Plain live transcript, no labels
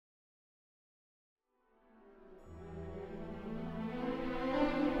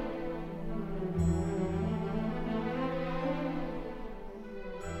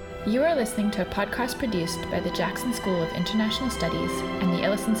You are listening to a podcast produced by the Jackson School of International Studies and the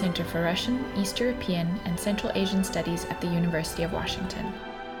Ellison Center for Russian, East European, and Central Asian Studies at the University of Washington.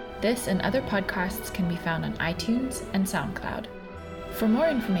 This and other podcasts can be found on iTunes and SoundCloud. For more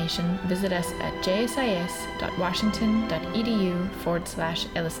information, visit us at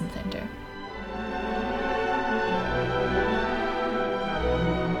jsis.washington.edu/Ellison Center.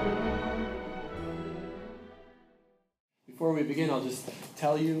 Before we begin, I'll just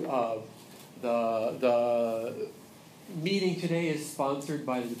tell you the meeting today is sponsored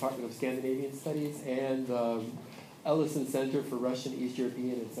by the Department of Scandinavian Studies and the Ellison Center for Russian, East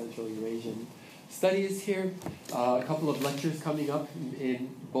European, and Central Eurasian Studies here. A couple of lectures coming up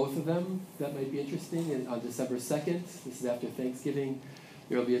in both of them that might be interesting. And on December 2nd, this is after Thanksgiving,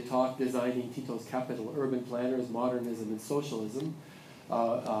 there will be a talk, Designing Tito's Capital, Urban Planners, Modernism, and Socialism.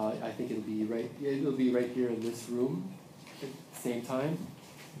 I think it'll be right here in this room at the same time.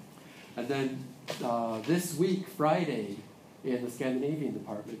 And then this week, Friday, in the Scandinavian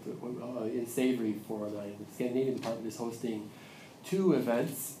department, in Savory 409, the Scandinavian department is hosting two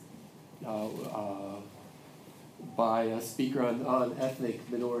events by a speaker on ethnic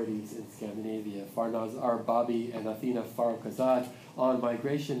minorities in Scandinavia, Farnaz Arbabi and Athena Farkazad, on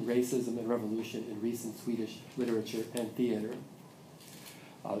migration, racism, and revolution in recent Swedish literature and theater.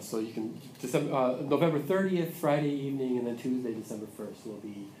 So you can, November 30th, Friday evening, and then Tuesday, December 1st, will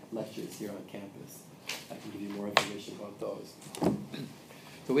be lectures here on campus. I can give you more information about those.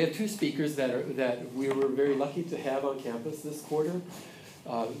 So we have two speakers that we were very lucky to have on campus this quarter.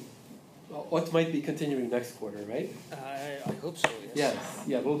 What might be continuing next quarter, right? I hope so, yes. Yes,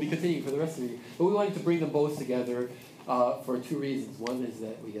 yeah, we'll be continuing for the rest of the year. But we wanted to bring them both together for two reasons. One is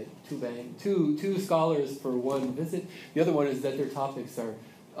that we get two scholars for one visit. The other one is that their topics are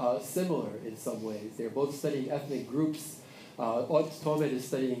similar in some ways. They're both studying ethnic groups. Toomet is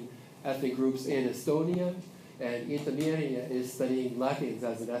studying ethnic groups in Estonia, and Intamiri is studying Latvians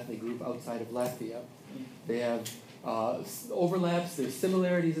as an ethnic group outside of Latvia. They have overlaps, there's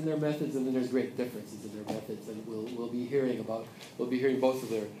similarities in their methods, and then there's great differences in their methods, and we'll be hearing both of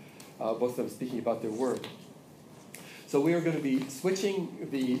them speaking about their work. So we are going to be switching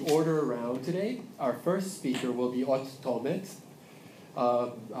the order around today. Our first speaker will be Toomet.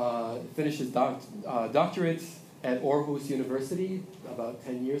 Finished his doctorate at Aarhus University about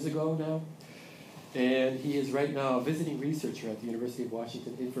 10 years ago now. And he is right now a visiting researcher at the University of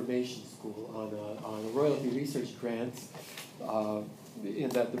Washington Information School on a royalty research grant. In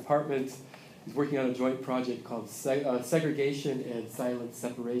that department, he's working on a joint project called Segregation and Silent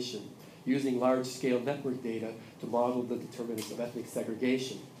Separation, using large-scale network data to model the determinants of ethnic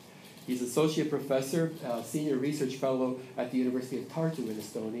segregation. He's associate professor, senior research fellow at the University of Tartu in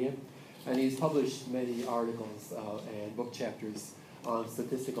Estonia, and he's published many articles and book chapters on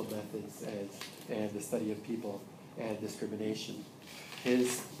statistical methods and the study of people and discrimination.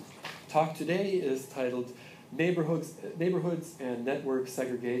 His talk today is titled Neighborhoods and Network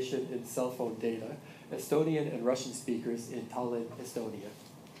Segregation in Cellphone Data, Estonian and Russian Speakers in Tallinn, Estonia.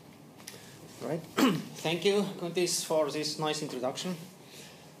 Right. Thank you, Guntis, for this nice introduction.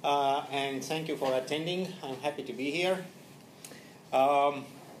 And thank you for attending. I'm happy to be here.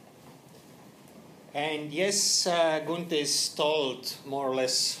 And yes, Guntis told more or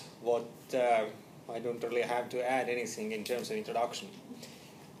less what I don't really have to add anything in terms of introduction.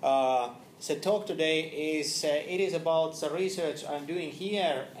 The talk today is about the research I'm doing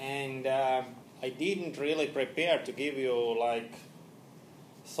here, and I didn't really prepare to give you like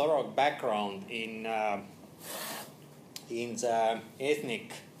thorough background in the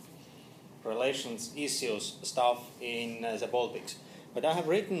ethnic relations issues stuff in the Baltics. But I have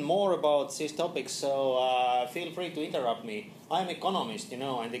written more about these topics, so feel free to interrupt me. I'm an economist,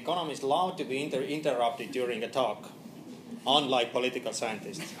 and economists love to be interrupted during a talk, unlike political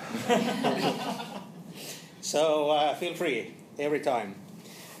scientists. So feel free every time.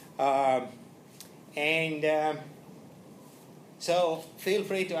 So feel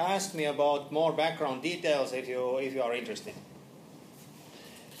free to ask me about more background details if you are interested.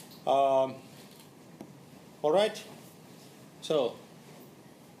 All right. So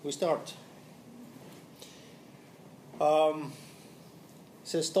we start.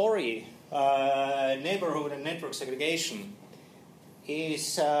 The story, neighborhood and network segregation,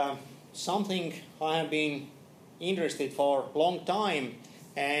 is something I have been interested for a long time,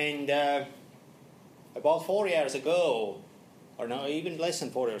 and about 4 years ago, or no, even less than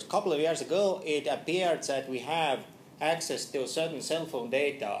 4 years, a couple of years ago, it appeared that we have access to certain cell phone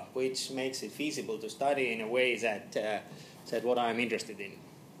data, which makes it feasible to study in a way that what I'm interested in.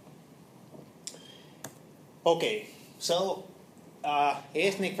 Okay, so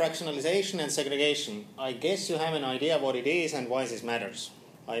ethnic fractionalization and segregation. I guess you have an idea what it is and why this matters.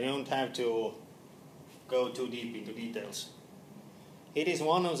 I don't have to go too deep into details. It is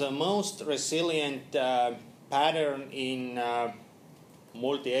one of the most resilient pattern in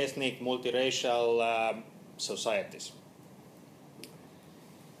multi-ethnic, multiracial societies.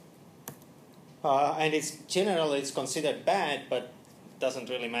 And it's generally it's considered bad, but doesn't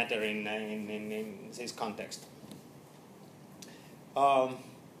really matter in this context.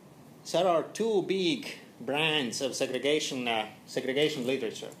 There are two big brands of segregation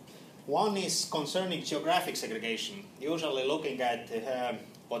literature. One is concerning geographic segregation, usually looking at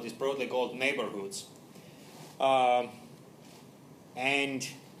what is broadly called neighborhoods. And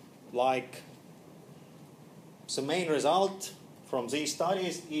like the main result from these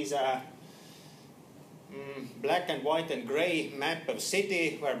studies is a black and white and gray map of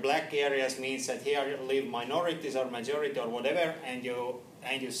city, where black areas means that here live minorities or majority or whatever, and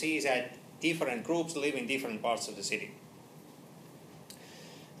you see that different groups live in different parts of the city.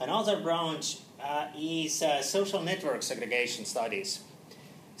 Another branch is social network segregation studies.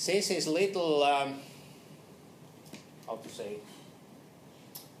 This is little, how to say,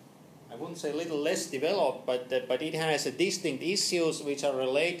 I wouldn't say a little less developed, but it has distinct issues which are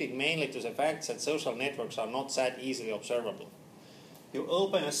related mainly to the fact that social networks are not that easily observable. You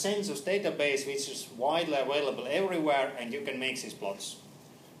open a census database which is widely available everywhere, and you can make these plots.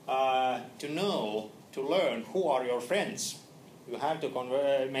 To learn who are your friends, you have to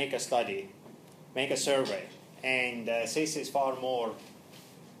make a study, make a survey, and this is far more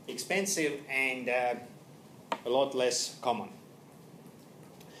expensive and a lot less common.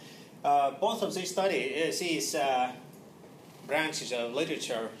 Both of these branches of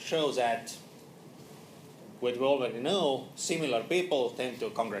literature show that, what we already know, similar people tend to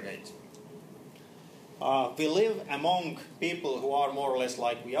congregate. We live among people who are more or less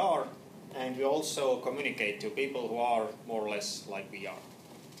like we are, and we also communicate to people who are more or less like we are.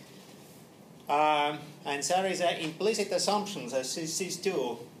 And there is an implicit assumption that these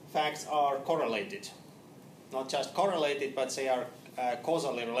two facts are correlated. Not just correlated, but they are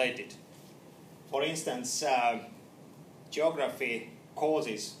causally related. For instance, geography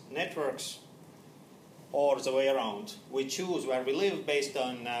causes networks, or the way around. We choose where we live based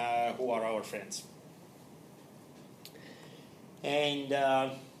on who are our friends. And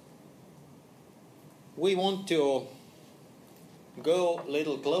we want to go a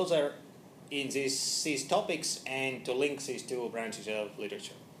little closer in these topics and to link these two branches of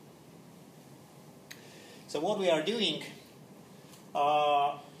literature. So what we are doing,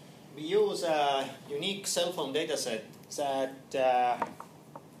 we use a unique Cellphone dataset that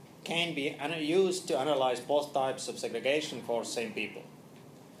can be used to analyze both types of segregation for same people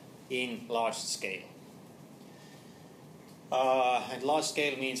in large scale. And large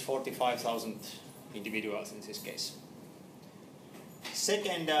scale means 45,000 individuals in this case.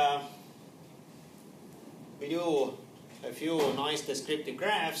 Second, we do a few nice descriptive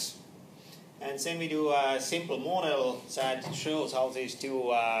graphs, and then we do a simple model that shows how these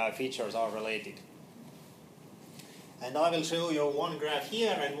two features are related. And I will show you one graph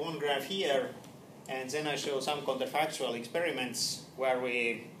here and one graph here, and then I show some counterfactual experiments where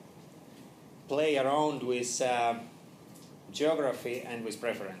we play around with geography and with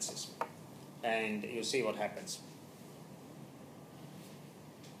preferences. And you see what happens.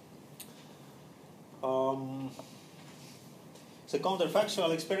 The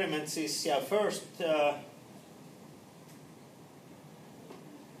counterfactual experiments is first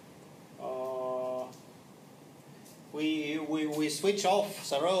we switch off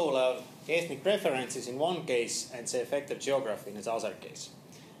the role of ethnic preferences in one case and the effect of geography in the other case.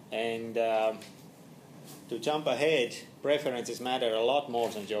 And to jump ahead, preferences matter a lot more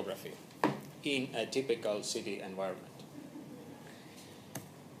than geography in a typical city environment.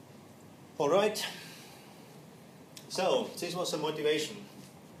 All right. So this was the motivation.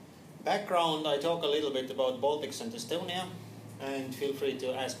 Background, I talk a little bit about Baltics and Estonia, and feel free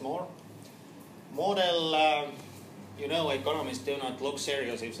to ask more. Model, economists do not look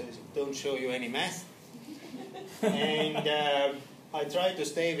serious if they don't show you any math. And I try to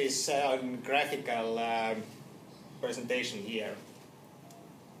stay with graphical presentation here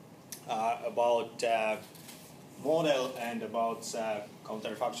about model and about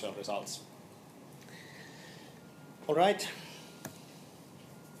counterfactual results. All right.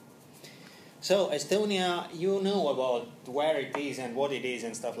 So Estonia, you know about where it is and what it is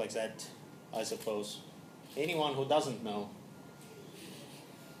and stuff like that, I suppose. Anyone who doesn't know?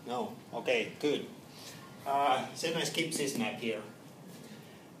 No? Okay, good. Then I skip this map here.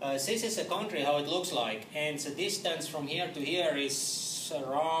 This is a country, how it looks like, and the distance from here to here is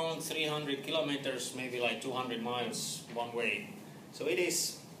around 300 kilometers, maybe like 200 miles one way. So it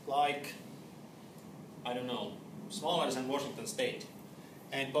is like, I don't know, smaller than Washington State.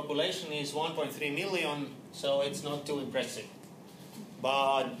 And population is 1.3 million, so it's not too impressive.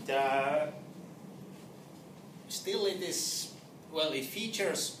 But still it is, well, it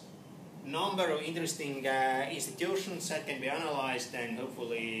features number of interesting institutions that can be analyzed, and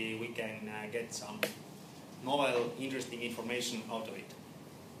hopefully we can get some novel, interesting information out of it.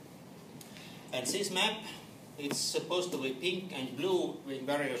 And this map, it's supposed to be pink and blue with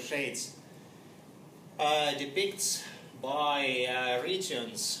various shades, depicts by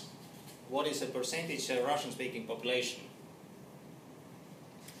regions what is the percentage of Russian-speaking population.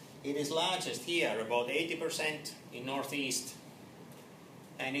 It is largest here, about 80% in northeast,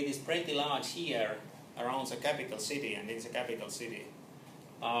 and it is pretty large here around the capital city, and it's a capital city,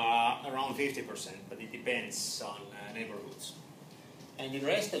 around 50%, but it depends on neighborhoods. And in the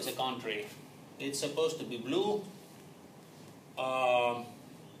rest of the country, it's supposed to be blue.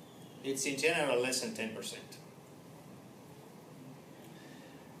 It's in general less than 10%.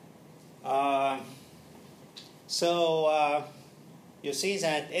 You see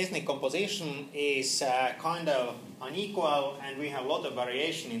that ethnic composition is kind of unequal, and we have a lot of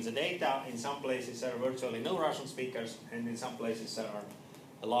variation in the data. In some places there are virtually no Russian speakers, and in some places there are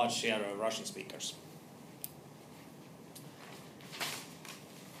a large share of Russian speakers.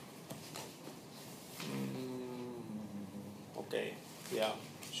 Okay, yeah,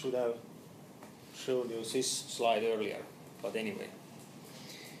 should have showed you this slide earlier, but anyway.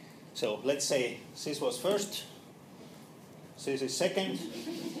 So let's say this was first, this is second,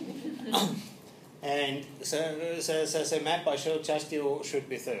 and the map I showed just you should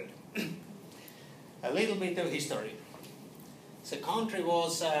be third. A little bit of history. The country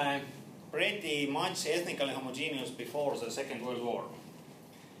was pretty much ethnically homogeneous before the Second World War.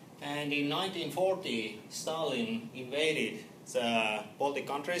 And in 1940, Stalin invaded the Baltic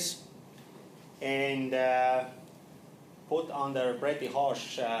countries and put under a pretty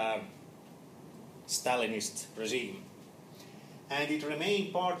harsh Stalinist regime. And it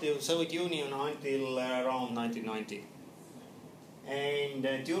remained part of the Soviet Union until around 1990.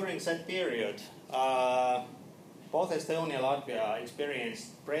 And during that period, both Estonia and Latvia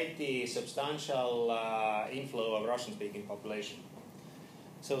experienced pretty substantial inflow of Russian-speaking population.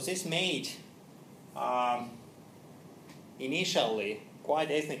 So this made initially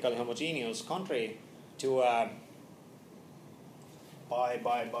quite ethnically homogeneous country to by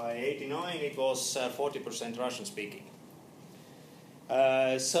 89 it was 40% Russian speaking.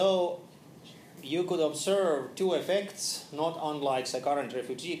 So you could observe two effects, not unlike the current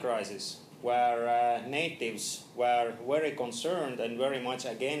refugee crisis, where natives were very concerned and very much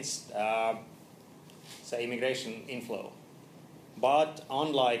against the immigration inflow. But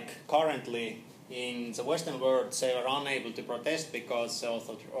unlike currently in the Western world, they were unable to protest because of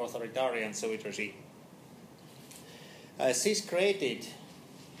the authoritarian Soviet regime. This created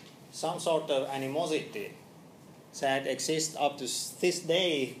some sort of animosity that exists up to this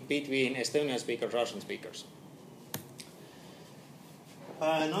day between Estonian speakers and Russian speakers.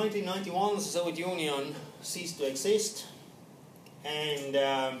 1991, the Soviet Union ceased to exist, and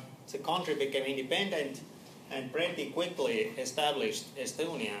the country became independent and pretty quickly established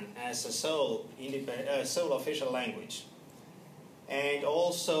Estonian as a sole official language. And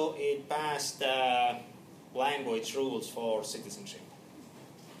also it passed language rules for citizenship.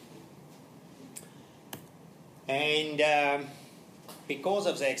 And because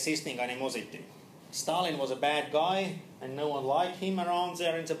of the existing animosity, Stalin was a bad guy and no one liked him around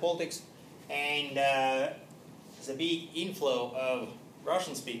there in the Baltics, and the big inflow of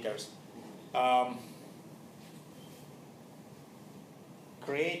Russian speakers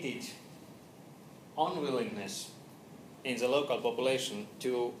created unwillingness in the local population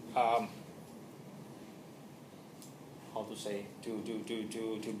to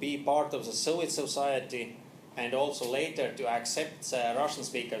to be part of the Soviet society, and also later to accept Russian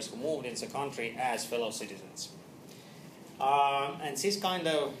speakers who moved in the country as fellow citizens. And this kind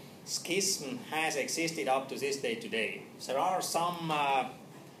of schism has existed up to this day today. There are some,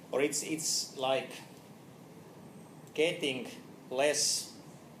 or it's like getting less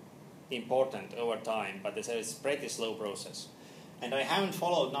important over time, but it's a pretty slow process. And I haven't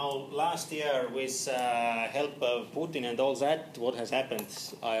followed now last year with help of Putin and all that, what has happened.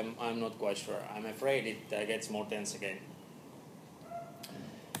 I'm not quite sure. I'm afraid it gets more tense again.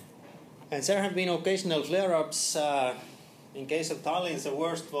 And there have been occasional flare-ups In case of Tallinn, the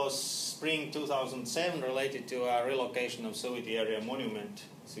worst was spring 2007 related to a relocation of Soviet area monument,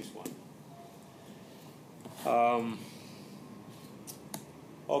 this one.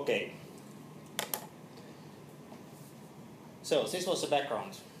 Okay. So this was the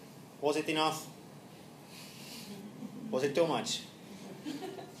background. Was it enough? Was it too much?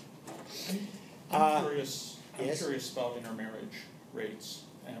 I'm curious yes? about intermarriage rates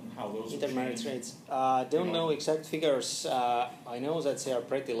and how those Intermarriage are rates. Don't know exact figures. I know that they are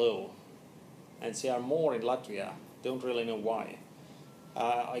pretty low, and they are more in Latvia. Don't really know why.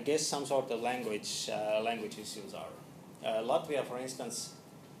 I guess some sort of language issues are. Latvia, for instance,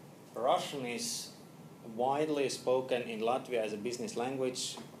 Russian is widely spoken in Latvia as a business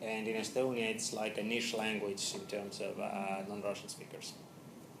language, and in Estonia it's like a niche language in terms of non-Russian speakers.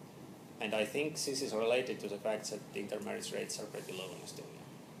 And I think this is related to the fact that the intermarriage rates are pretty low in Estonia.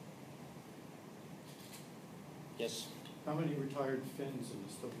 Yes? How many retired Finns in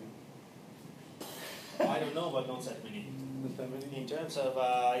Estonia? I don't know, but not that many. Not that many? In terms of,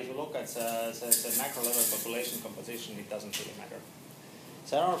 if you look at the macro level population composition, it doesn't really matter.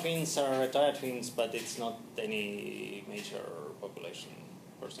 There are Finns, there are retired Finns, but it's not any major population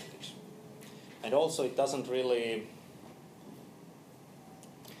percentage. And also it doesn't really,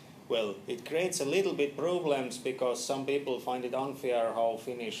 well, it creates a little bit problems because some people find it unfair how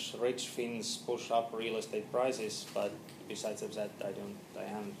Finnish rich Finns push up real estate prices, but besides of that, I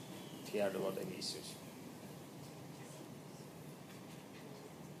haven't heard about any issues.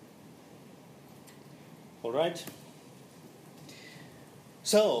 All right.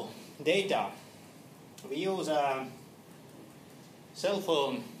 So, data. We use a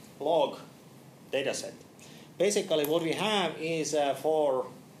Cellphone log dataset. Basically, what we have is for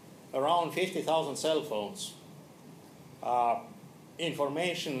around 50,000 cell phones,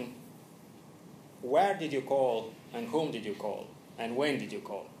 information: where did you call, and whom did you call, and when did you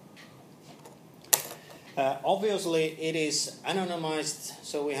call. Obviously, it is anonymized,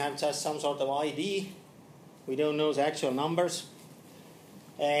 so we have just some sort of ID. We don't know the actual numbers.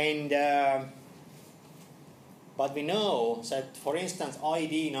 And but we know that, for instance,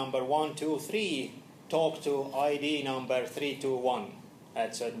 ID number 123 talk to ID number 321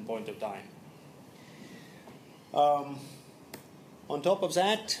 at a certain point of time. On top of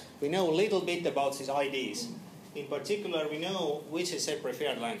that, we know a little bit about these IDs. In particular, we know which is their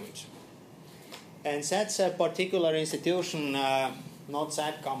preferred language. And that's a particular institution, not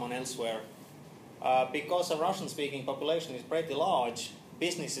that common elsewhere. Because the Russian-speaking population is pretty large,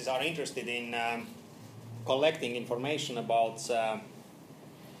 businesses are interested in collecting information about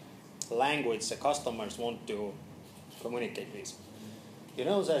language the customers want to communicate with. You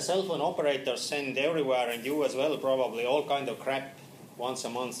know, the cell phone operators send everywhere, and you as well probably, all kind of crap once a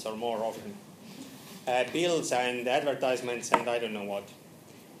month or more often. Bills and advertisements and I don't know what.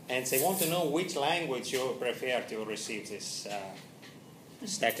 And they want to know which language you prefer to receive this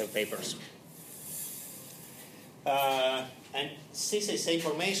stack of papers. And this is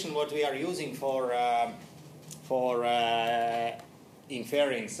information what we are using for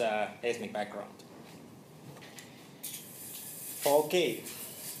inferring ethnic background. Okay.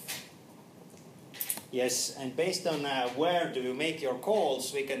 Yes, and based on where do you make your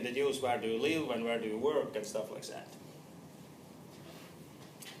calls, we can deduce where do you live and where do you work and stuff like that.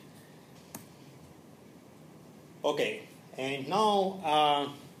 Okay, and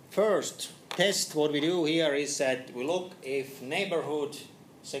now first test what we do here is that we look if neighborhood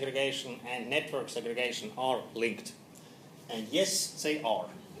segregation and network segregation are linked. And yes, they are.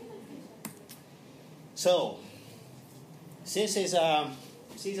 So, this is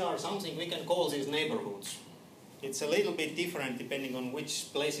these are something we can call these neighborhoods. It's a little bit different depending on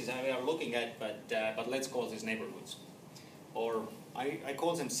which places we are looking at, but let's call these neighborhoods. Or I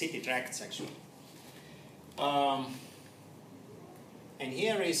call them city tracts actually. And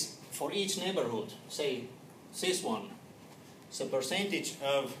here is for each neighborhood, say this one, the percentage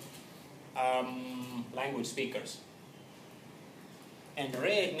of language speakers. And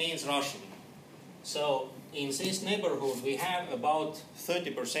red means Russian. So in this neighborhood we have about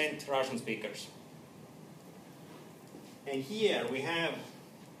 30% Russian speakers. And here we have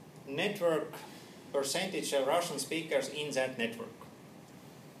network percentage of Russian speakers in that network.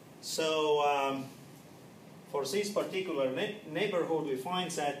 So for this particular neighborhood we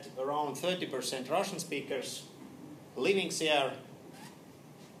find that around 30% Russian speakers living there,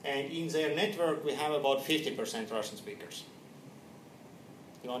 and in their network we have about 50% Russian speakers.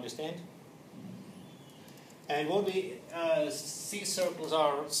 You understand? And what we these circles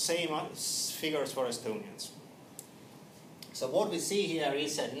are same figures for Estonians. So what we see here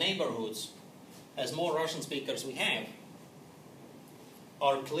is that neighborhoods, as more Russian speakers we have,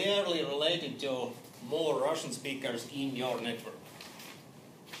 are clearly related to more Russian speakers in your network.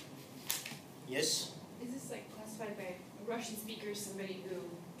 Yes? Is this like classified by Russian speakers, somebody who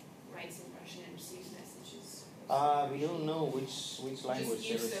writes in Russian and receives messages? We don't know which language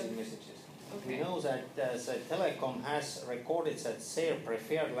they receive messages. Okay. We know that Telecom has recorded that their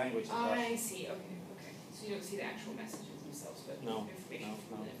preferred language is Russian. I see. Okay. Okay. So you don't see the actual messages themselves, but No, information no,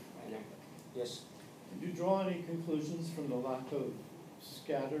 from no. the provider. Yeah. Okay. Yes. Did you draw any conclusions from the lack of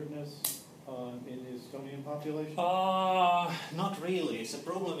scatteredness in the Estonian population? Not really. The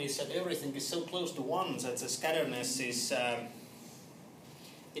problem is that everything is so close to one that the scatteredness is.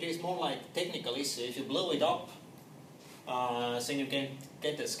 It is more like technical issue. If you blow it up, then you can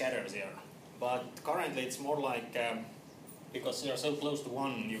get the scatter there. But currently, it's more like because they are so close to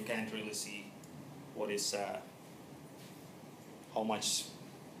one, you can't really see what is how much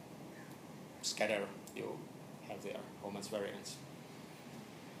scatter you have there, how much variance.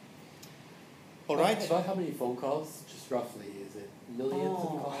 All right. About how many phone calls, just roughly? Is it millions of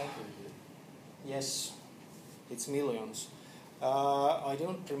calls? Or is it... Yes, it's millions. I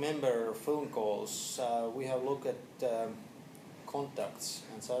don't remember phone calls. We have looked at contacts,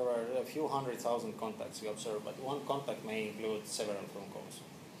 and there are a few 100,000 contacts we observe, but one contact may include several phone calls.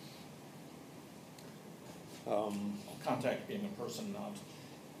 Contact being a person, not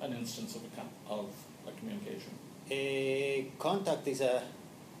an instance of a communication. A contact is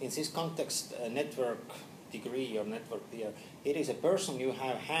in this context, a network degree or network tier. It is a person you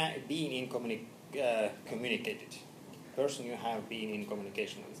have been in communicated. Person you have been in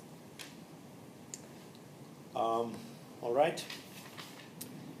communication with. All right.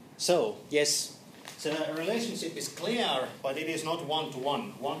 So yes, the relationship is clear, but it is not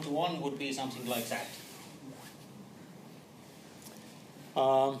one-to-one. One-to-one would be something like that.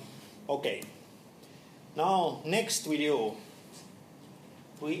 Okay. Now next video,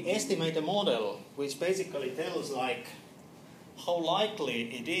 we estimate a model which basically tells like how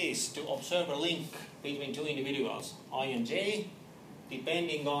likely it is to observe a link between two individuals, I and J,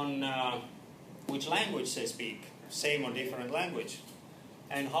 depending on which language they speak, same or different language,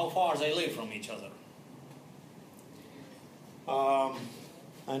 and how far they live from each other.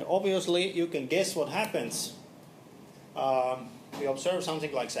 And obviously you can guess what happens. We observe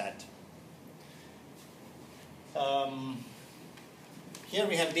something like that. Here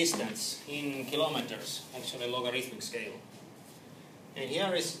we have distance in kilometers, actually logarithmic scale. And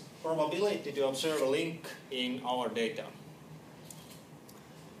here is probability to observe a link in our data.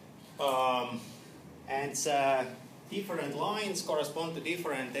 And different lines correspond to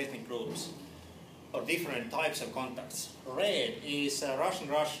different ethnic groups or different types of contacts. Red is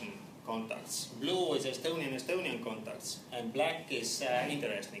Russian-Russian contacts, blue is Estonian-Estonian contacts, and black is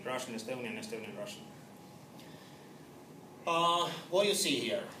interethnic, Russian-Estonian, Estonian-Russian. What you see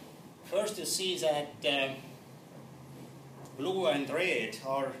here? First you see that blue and red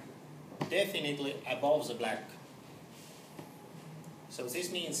are definitely above the black. So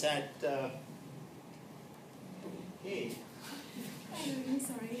this means that hey. I'm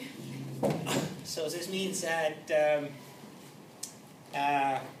sorry. So this means that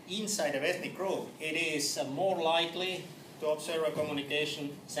inside of ethnic group, it is more likely to observe a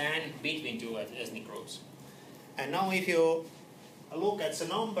communication than between two ethnic groups. And now if you look at the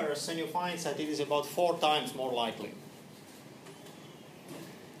numbers, then you find that it is about 4 times more likely.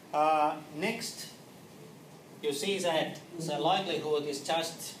 Next, you see that the likelihood is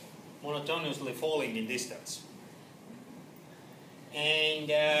just monotonously falling in distance.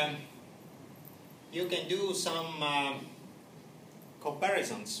 And you can do some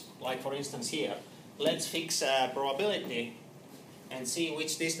comparisons, like for instance here. Let's fix probability and see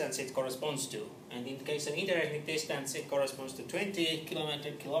which distance it corresponds to. And in case of interethnic distance, it corresponds to 20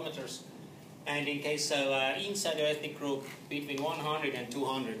 kilometers. And in case of inside the ethnic group, between 100 and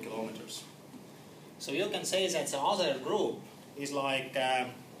 200 kilometers. So you can say that the other group is like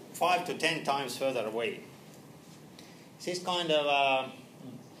 5 to 10 times further away. This kind of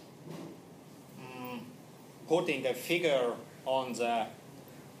putting a figure on the,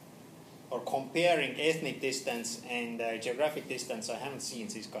 or comparing ethnic distance and geographic distance, I haven't seen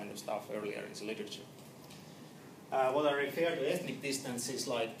this kind of stuff earlier in the literature. What I refer to ethnic distance is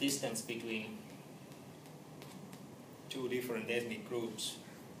like distance between two different ethnic groups.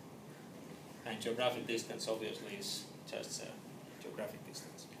 And geographic distance obviously is just geographic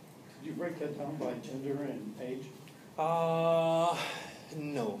distance. Did you break that down by gender and age?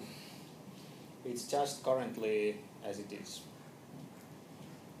 No. It's just currently as it is.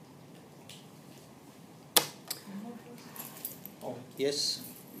 Oh, yes?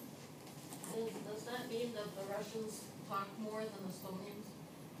 Does that mean that the Russians talk more than Estonians?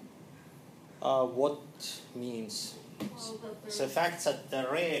 What means? Well, The fact that the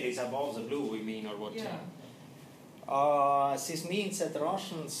red is above the blue, we mean, or what? Yeah. This means that the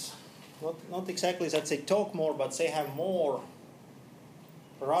Russians, not exactly that they talk more, but they have more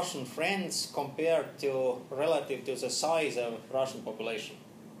Russian friends compared to relative to the size of Russian population.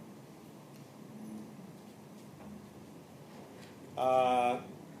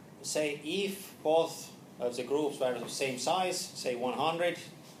 Say if both of the groups were the same size, say 100,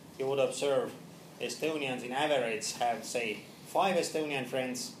 you would observe Estonians in average have, say, 5 Estonian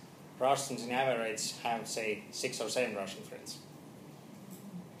friends, Russians in average have, say, 6 or 7 Russian friends.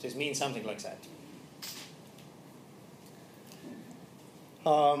 This means something like that.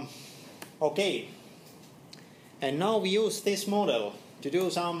 Okay, and now we use this model to do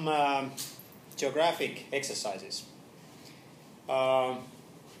some geographic exercises.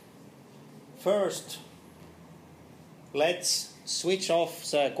 First, let's switch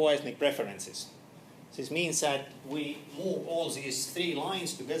off the co-ethnic preferences. This means that we move all these 3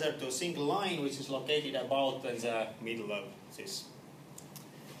 lines together to a single line, which is located about in the middle of this.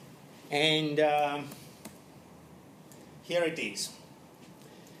 And here it is.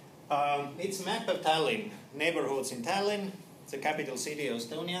 It's a map of Tallinn, neighborhoods in Tallinn, the capital city of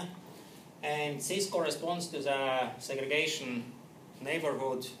Estonia, and this corresponds to the segregation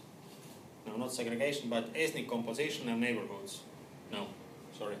neighborhood. No, not segregation, but ethnic composition of neighborhoods. No,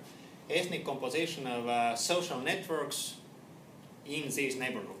 sorry. Ethnic composition of social networks in these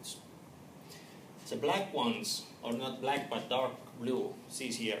neighborhoods. The black ones, or not black but dark blue,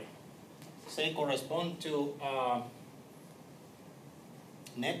 these here, they correspond to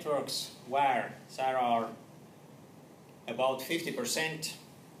networks where there are about 50%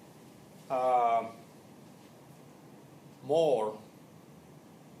 more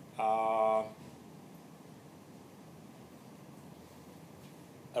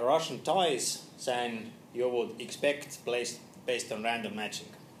Russian ties than you would expect based on random matching.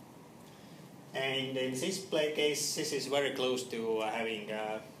 And in this case, this is very close to having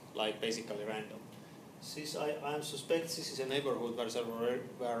like basically random. This, I suspect this is a neighborhood where there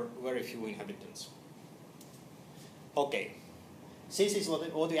were very few inhabitants. Okay, this is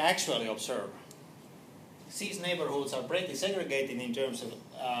what we actually observe. These neighborhoods are pretty segregated in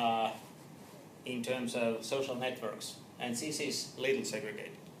terms of social networks, and this is little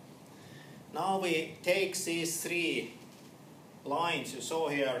segregated. Now we take these 3 lines you saw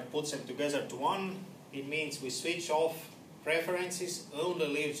here, put them together to one. It means we switch off preferences, only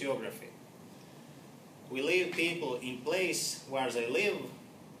leave geography. We leave people in place where they live,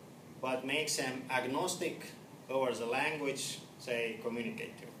 but makes them agnostic over the language they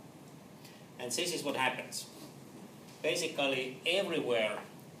communicate to. And this is what happens. Basically, everywhere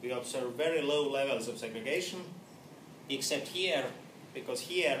we observe very low levels of segregation, except here, because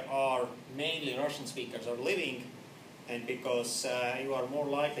here are mainly Russian speakers are living, and because you are more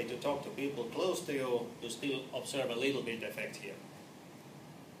likely to talk to people close to you, you still observe a little bit effect here.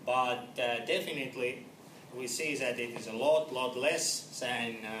 But definitely, we see that it is a lot less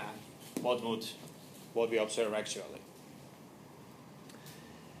than what we observe actually.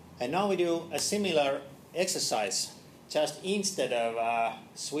 And now we do a similar exercise, just instead of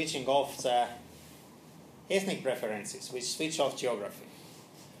switching off the ethnic preferences, we switch off geography.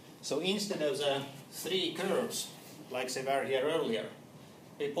 So instead of the 3 curves, like they were here earlier,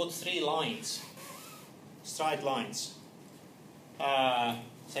 we put 3 lines, straight lines.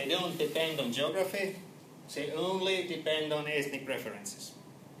 They don't depend on geography, they only depend on ethnic preferences.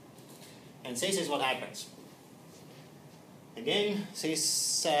 And this is what happens. Again,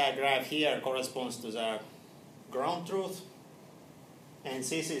 this graph here corresponds to the ground truth, and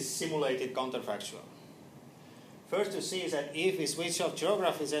this is simulated counterfactual. First, you see that if we switch off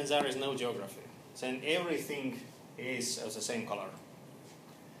geography, then there is no geography. Then everything is of the same color.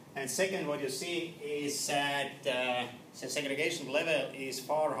 And second, what you see is that the segregation level is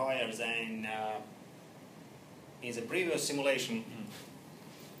far higher than in the previous simulation.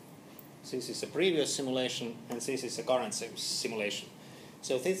 This is the previous simulation, and this is the current simulation.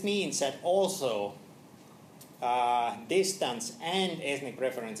 So this means that also distance and ethnic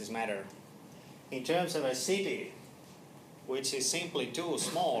preferences matter. In terms of a city, which is simply too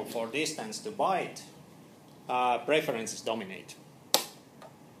small for distance to bite, preferences dominate.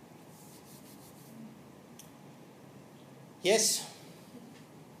 Yes,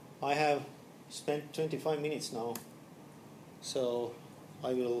 I have spent 25 minutes now, so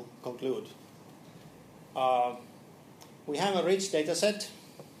I will conclude. We have a rich data set,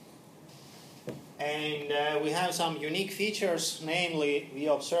 and we have some unique features, namely we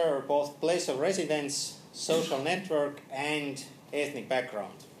observe both place of residence, social network, and ethnic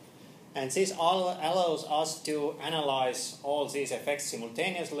background. And this allows us to analyze all these effects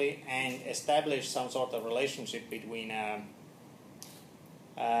simultaneously and establish some sort of relationship between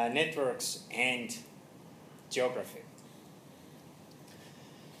networks and geography.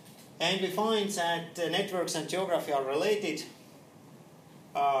 And we find that networks and geography are related.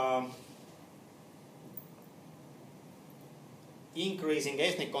 Increasing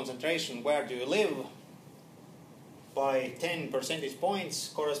ethnic concentration, where do you live, by 10 percentage points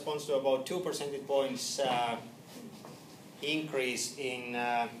corresponds to about 2 percentage points increase in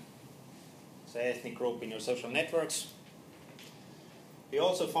the ethnic group in your social networks. We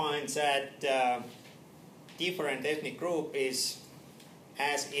also find that different ethnic group is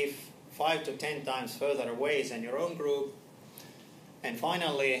as if 5 to 10 times further away than your own group. And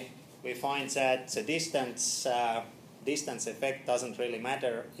finally, we find that the distance effect doesn't really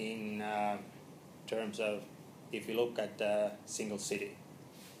matter in terms of if you look at a single city.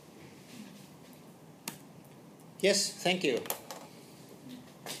 Yes, thank you.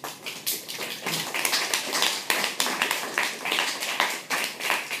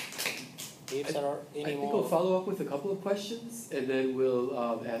 If there are any I think more... we'll follow up with a couple of questions, and then we'll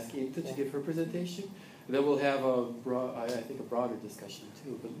ask Inta to give her presentation. And then we'll have a broader discussion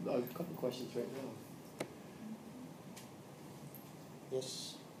too, but a couple of questions right now.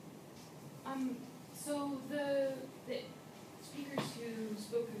 Yes. So the speakers who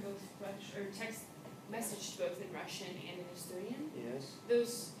spoke in both Russian or text messaged both in Russian and in Estonian. Yes.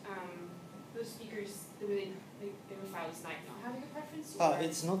 Those speakers they were filed as not having a preference.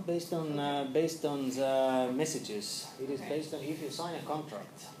 It's not based on the messages. It is Okay. based on if you sign a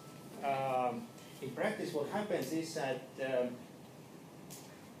contract. In practice, what happens is that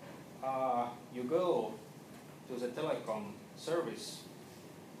you go to the telecom service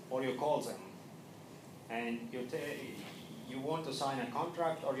or you call them, and you want to sign a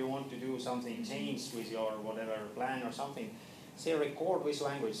contract or you want to do something, change with your whatever plan or something. Say record which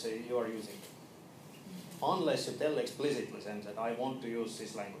language you are using. Unless you tell explicitly them that I want to use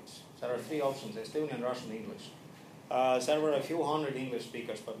this language. There are 3 options: Estonian, Russian, English. There were a few hundred English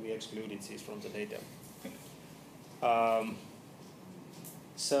speakers, but we excluded these from the data.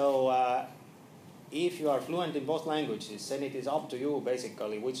 If you are fluent in both languages, then it is up to you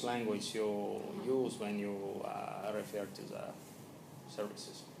basically which language you use when you refer to the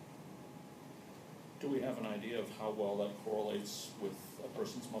services. Do we have an idea of how well that correlates with a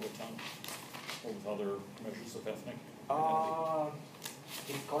person's mother tongue or with other measures of ethnic identity?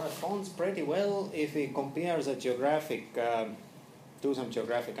 It corresponds pretty well if we compare the geographic, do some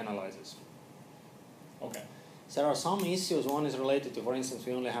geographic analysis. Okay. There are some issues. One is related to, for instance,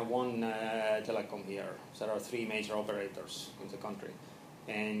 we only have one telecom here. There are 3 major operators in the country.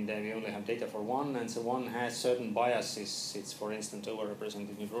 And we only have data for one, and so one has certain biases. It's, for instance,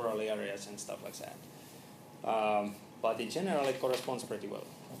 overrepresented in rural areas and stuff like that. But in general, it corresponds pretty well.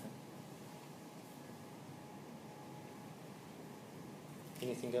 Okay.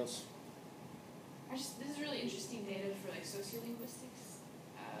 Anything else? This is really interesting data for like sociolinguistics.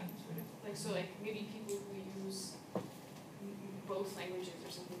 Maybe people who use both languages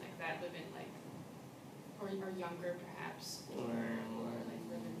or something like that live in or are younger perhaps, or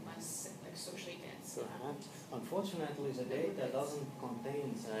live in less socially dense. Perhaps. Unfortunately, the data doesn't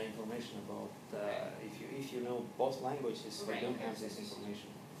contain information about if you know both languages, we don't have this information.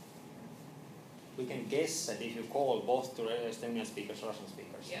 We can guess that if you call both to Estonian speakers, Russian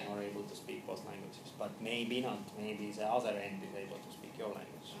speakers, you are able to speak both languages, but maybe not. Maybe the other end is able to speak your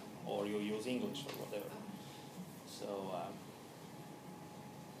language, or you use English or whatever. So.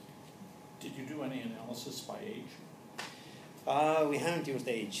 Did you do any analysis by age? We haven't used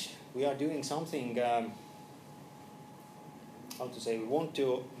age. We are doing something, we want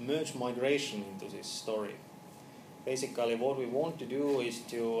to merge migration into this story. Basically, what we want to do is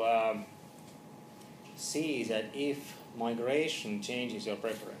to see that if migration changes your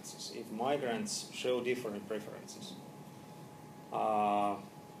preferences, if migrants show different preferences.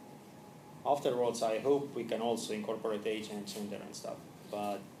 Afterwards, I hope we can also incorporate age and gender and stuff,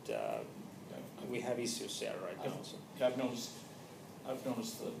 but we have issues there right now. So. I've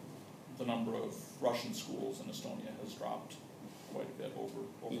noticed that the number of Russian schools in Estonia has dropped quite a bit over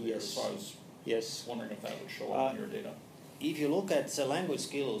the years. So I was wondering if that would show up in your data. If you look at the language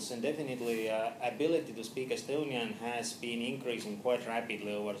skills, and definitely ability to speak Estonian has been increasing quite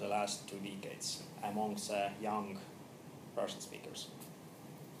rapidly over the last 2 decades amongst young Russian speakers.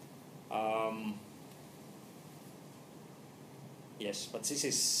 Yes, but this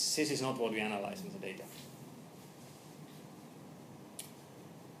is not what we analyze in the data.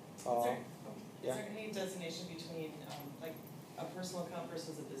 Is there any designation between a personal account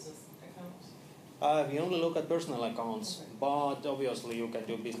versus a business account? accounts? We only look at personal accounts, Okay. but obviously you can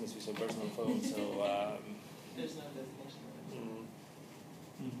do business with your personal phone. So There's no designation of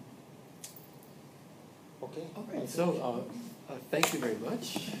it. okay. All right. So thank you very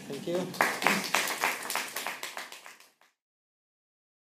much. Thank you.